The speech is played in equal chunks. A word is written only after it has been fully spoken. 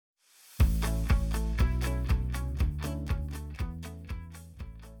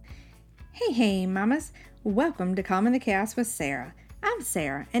Hey, mamas. Welcome to Calm in the Chaos with Sarah. I'm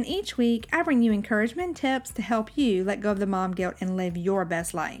Sarah, and each week I bring you encouragement and tips to help you let go of the mom guilt and live your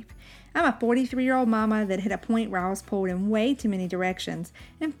best life. I'm a 43-year-old mama that hit a point where I was pulled in way too many directions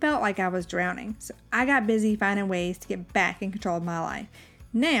and felt like I was drowning, so I got busy finding ways to get back in control of my life.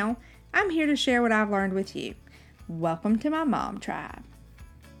 Now, I'm here to share what I've learned with you. Welcome to my mom tribe.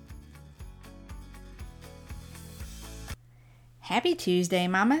 Happy Tuesday,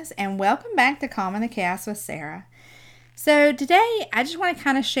 mamas, and welcome back to Calm in the Chaos with Sarah. So today, I just want to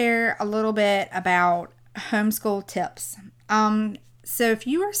kind of share a little bit about homeschool tips. So if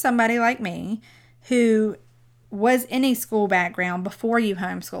you are somebody like me who was in a school background before you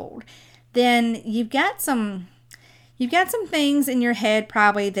homeschooled, then you've got some things in your head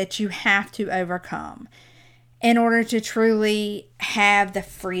probably that you have to overcome in order to truly have the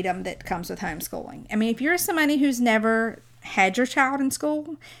freedom that comes with homeschooling. I mean, if you're somebody who's never had your child in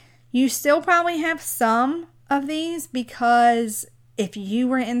school, you still probably have some of these, because if you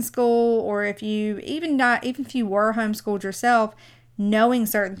were in school, or if you even if you were homeschooled yourself, knowing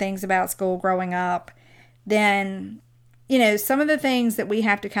certain things about school growing up, then some of the things that we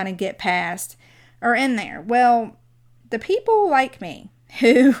have to kind of get past are in there. Well, the people like me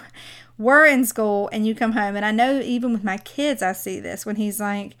who were in school and you come home, and I know even with my kids I see this when he's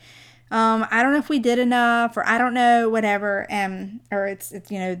like, I don't know if we did enough, or I don't know, whatever, or it's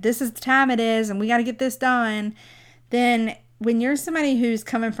this is the time it is, and we got to get this done. Then when you're somebody who's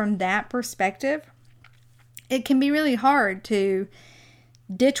coming from that perspective, it can be really hard to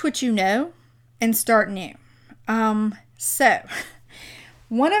ditch what you know and start new. So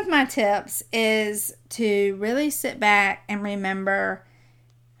one of my tips is to really sit back and remember,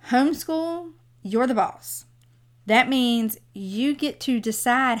 homeschool, you're the boss. That means you get to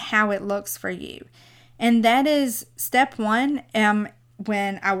decide how it looks for you. And that is step one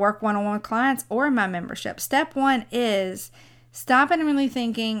when I work one-on-one with clients or in my membership. Step one is stopping and really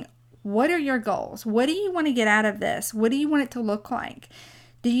thinking, what are your goals? What do you want to get out of this? What do you want it to look like?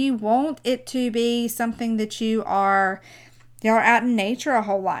 Do you want it to be something that you're out in nature a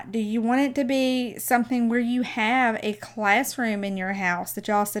whole lot? Do you want it to be something where you have a classroom in your house that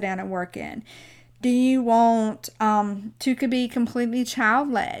y'all sit down and work in? Do you want to be completely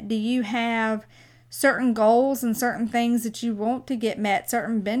child-led? Do you have certain goals and certain things that you want to get met,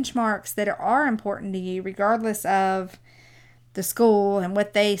 certain benchmarks that are important to you, regardless of the school and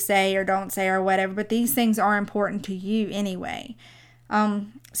what they say or don't say or whatever, but these things are important to you anyway.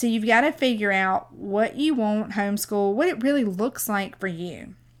 So you've got to figure out what you want homeschool, what it really looks like for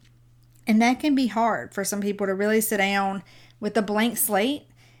you. And that can be hard for some people to really sit down with a blank slate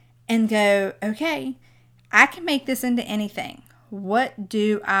and go, okay, I can make this into anything. What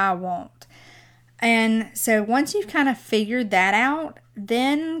do I want? And so once you've kind of figured that out,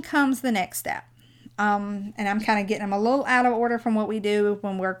 then comes the next step. And I'm kind of getting them a little out of order from what we do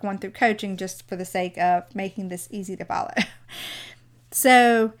when we're going through coaching, just for the sake of making this easy to follow.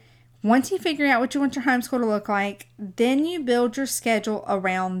 So once you figure out what you want your homeschool to look like, then you build your schedule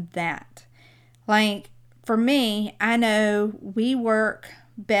around that. Like for me, I know we work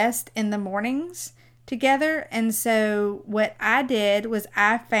best in the mornings together, and so what I did was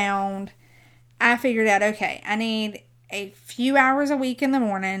I figured out, okay, I need a few hours a week in the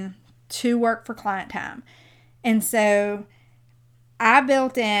morning to work for client time. And so I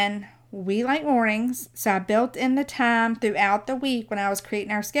built in, we like mornings, so I built in the time throughout the week when I was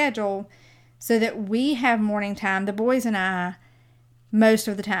creating our schedule so that we have morning time, the boys and I, most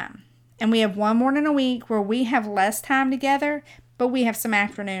of the time. And we have one morning a week where we have less time together, but we have some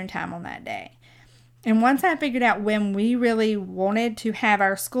afternoon time on that day. And once I figured out when we really wanted to have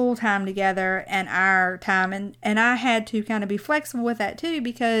our school time together and our time, and I had to kind of be flexible with that too,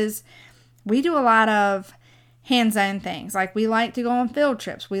 because we do a lot of hands-on things. Like we like to go on field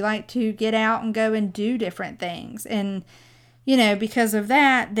trips. We like to get out and go and do different things. And, because of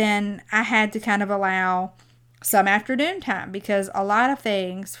that, then I had to kind of allow some afternoon time, because a lot of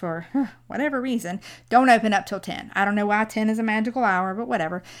things, for whatever reason, don't open up till 10. I don't know why 10 is a magical hour, but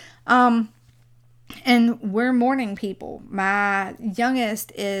whatever. And we're morning people. My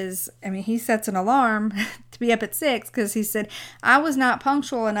youngest he sets an alarm to be up at 6, because he said I was not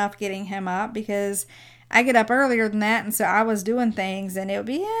punctual enough getting him up, because I get up earlier than that, and so I was doing things, and it would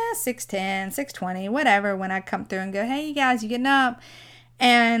be 6:10, 6:20, whatever, when I come through and go, hey, you guys, you getting up?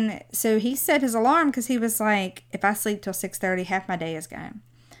 And so he set his alarm because he was like, if I sleep till 6:30, half my day is gone.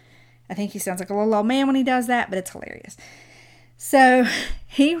 I think he sounds like a little old man when he does that, but it's hilarious. So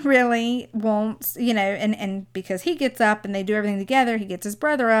he really wants, and because he gets up and they do everything together, he gets his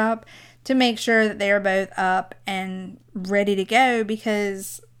brother up to make sure that they are both up and ready to go,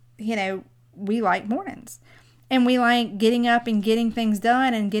 because, we like mornings. And we like getting up and getting things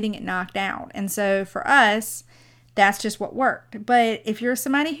done and getting it knocked out. And so for us, that's just what worked. But if you're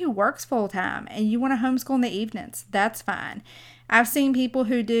somebody who works full time and you want to homeschool in the evenings, that's fine. I've seen people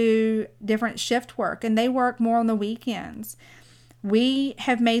who do different shift work and they work more on the weekends. We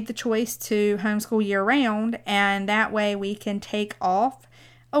have made the choice to homeschool year round, and that way we can take off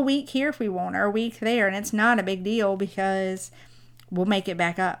a week here if we want, or a week there. And it's not a big deal because we'll make it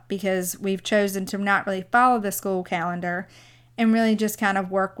back up, because we've chosen to not really follow the school calendar and really just kind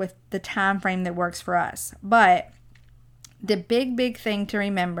of work with the time frame that works for us. But the big thing to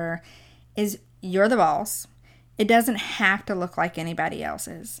remember is you're the boss. It doesn't have to look like anybody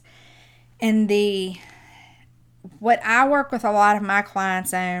else's. And what I work with a lot of my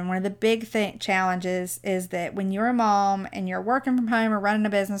clients on, one of the big challenges is that when you're a mom and you're working from home or running a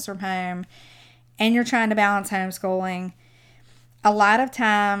business from home and you're trying to balance homeschooling, a lot of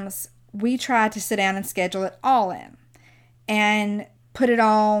times we try to sit down and schedule it all in and put it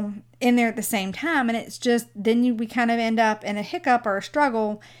all in there at the same time. And it's just, then we kind of end up in a hiccup or a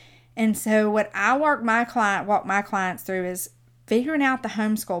struggle. And so what I walk my clients through is figuring out the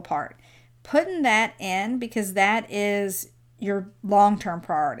homeschool part, putting that in, because that is your long-term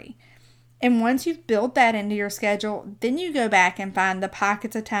priority. And once you've built that into your schedule, then you go back and find the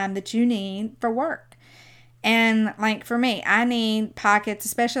pockets of time that you need for work. And like for me, I need pockets,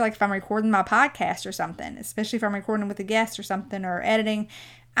 especially like if I'm recording my podcast or something, especially if I'm recording with a guest or something or editing,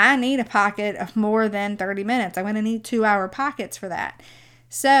 I need a pocket of more than 30 minutes. I'm going to need 2-hour pockets for that.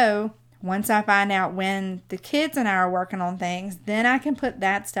 So once I find out when the kids and I are working on things, then I can put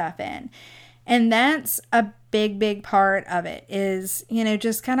that stuff in. And that's a big part of it is,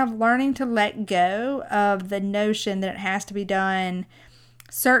 just kind of learning to let go of the notion that it has to be done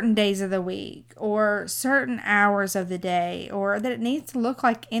certain days of the week or certain hours of the day, or that it needs to look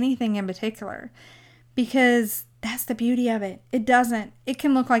like anything in particular, because that's the beauty of it. It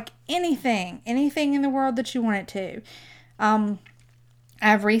can look like anything in the world that you want it to.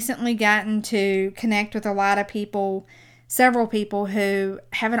 I've recently gotten to connect with a lot of people, several people who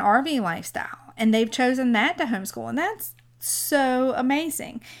have an RV lifestyle, and they've chosen that to homeschool, and that's so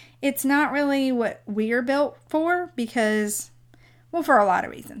amazing. It's not really what we're built for because, well, for a lot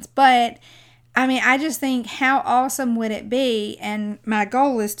of reasons, but I mean, I just think how awesome would it be, and my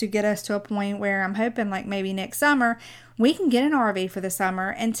goal is to get us to a point where I'm hoping like maybe next summer, we can get an RV for the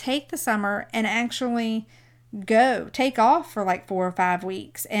summer and take the summer and actually take off for like 4 or 5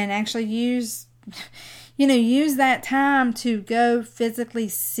 weeks and actually use that time to go physically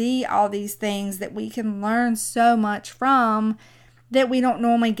see all these things that we can learn so much from that we don't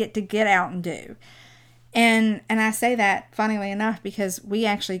normally get to get out and do. And I say that funnily enough because we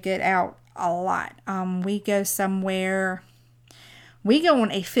actually get out a lot. We go somewhere, we go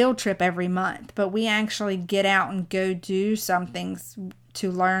on a field trip every month, but we actually get out and go do something to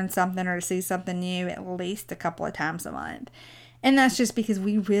learn something or to see something new at least a couple of times a month. And that's just because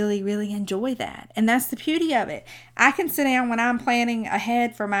we really enjoy that. And that's the beauty of it. I can sit down when I'm planning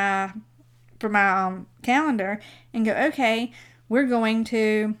ahead for my calendar and go, okay, we're going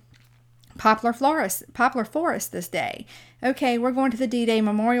to Poplar Forest this day. Okay, we're going to the D-Day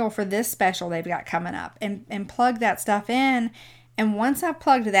Memorial for this special they've got coming up, and plug that stuff in. And once I've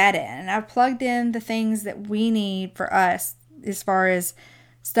plugged that in, and I've plugged in the things that we need for us as far as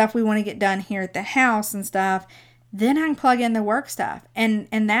stuff we want to get done here at the house and stuff, then I can plug in the work stuff. And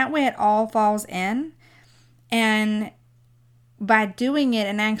that way it all falls in. And by doing it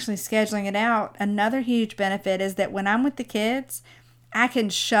and actually scheduling it out, another huge benefit is that when I'm with the kids, I can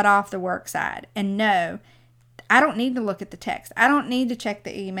shut off the work side and know I don't need to look at the text. I don't need to check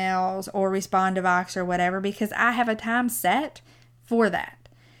the emails or respond to Vox or whatever, because I have a time set for that.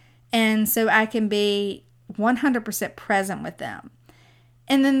 And so I can be 100% present with them.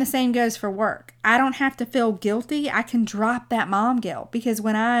 And then the same goes for work. I don't have to feel guilty. I can drop that mom guilt, because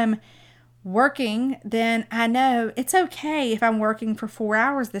when I'm working, then I know it's okay if I'm working for 4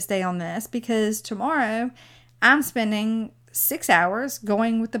 hours this day on this, because tomorrow I'm spending 6 hours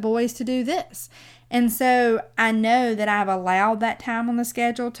going with the boys to do this. And so I know that I've allowed that time on the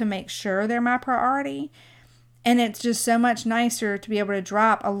schedule to make sure they're my priority. And it's just so much nicer to be able to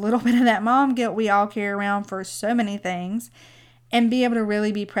drop a little bit of that mom guilt we all carry around for so many things and be able to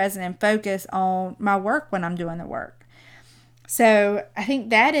really be present and focus on my work when I'm doing the work. So I think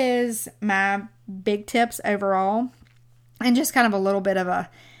that is my big tips overall, and just kind of a little bit of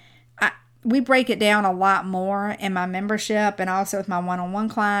we break it down a lot more in my membership and also with my one-on-one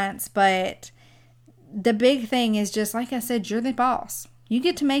clients. But the big thing is just, like I said, you're the boss. You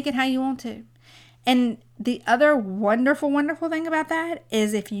get to make it how you want to. And the other wonderful thing about that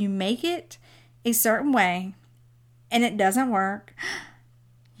is if you make it, a certain way and it doesn't work,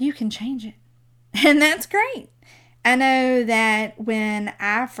 you can change it. And that's great. I know that when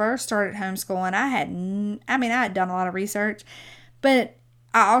I first started homeschooling, I had done a lot of research, but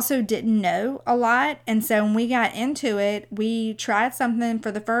I also didn't know a lot. And so when we got into it, we tried something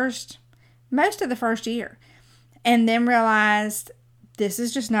for most of the first year, and then realized this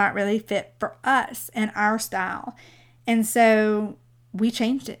is just not really fit for us and our style. And so we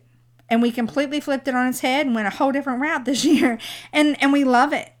changed it, and we completely flipped it on its head and went a whole different route this year. And we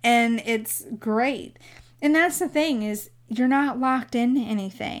love it, and it's great. And that's the thing, is you're not locked into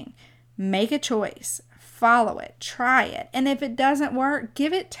anything. Make a choice, follow it, try it. And if it doesn't work,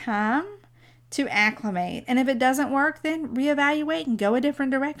 give it time to acclimate. And if it doesn't work, then reevaluate and go a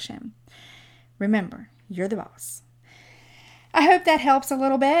different direction. Remember, you're the boss. I hope that helps a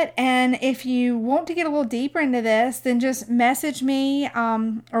little bit. And if you want to get a little deeper into this, then just message me,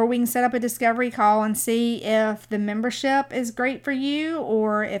 or we can set up a discovery call and see if the membership is great for you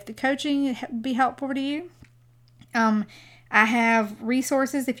or if the coaching would be helpful to you. I have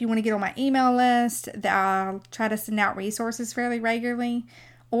resources if you want to get on my email list. I'll try to send out resources fairly regularly,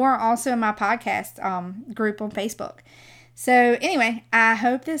 or also in my podcast group on Facebook. So anyway, I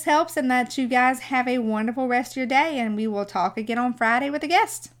hope this helps and that you guys have a wonderful rest of your day, and we will talk again on Friday with a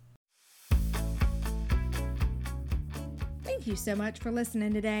guest. Thank you so much for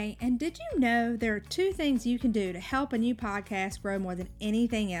listening today. And did you know there are 2 things you can do to help a new podcast grow more than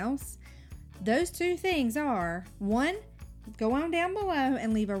anything else? Those 2 things are, 1, go on down below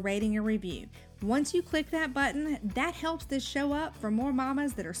and leave a rating or review. Once you click that button, that helps this show up for more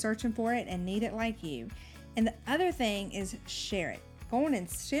mamas that are searching for it and need it like you. And the other thing is share it. Go on and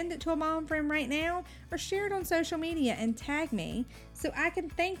send it to a mom friend right now, or share it on social media and tag me so I can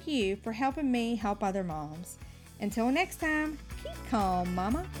thank you for helping me help other moms. Until next time, keep calm,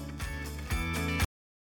 mama.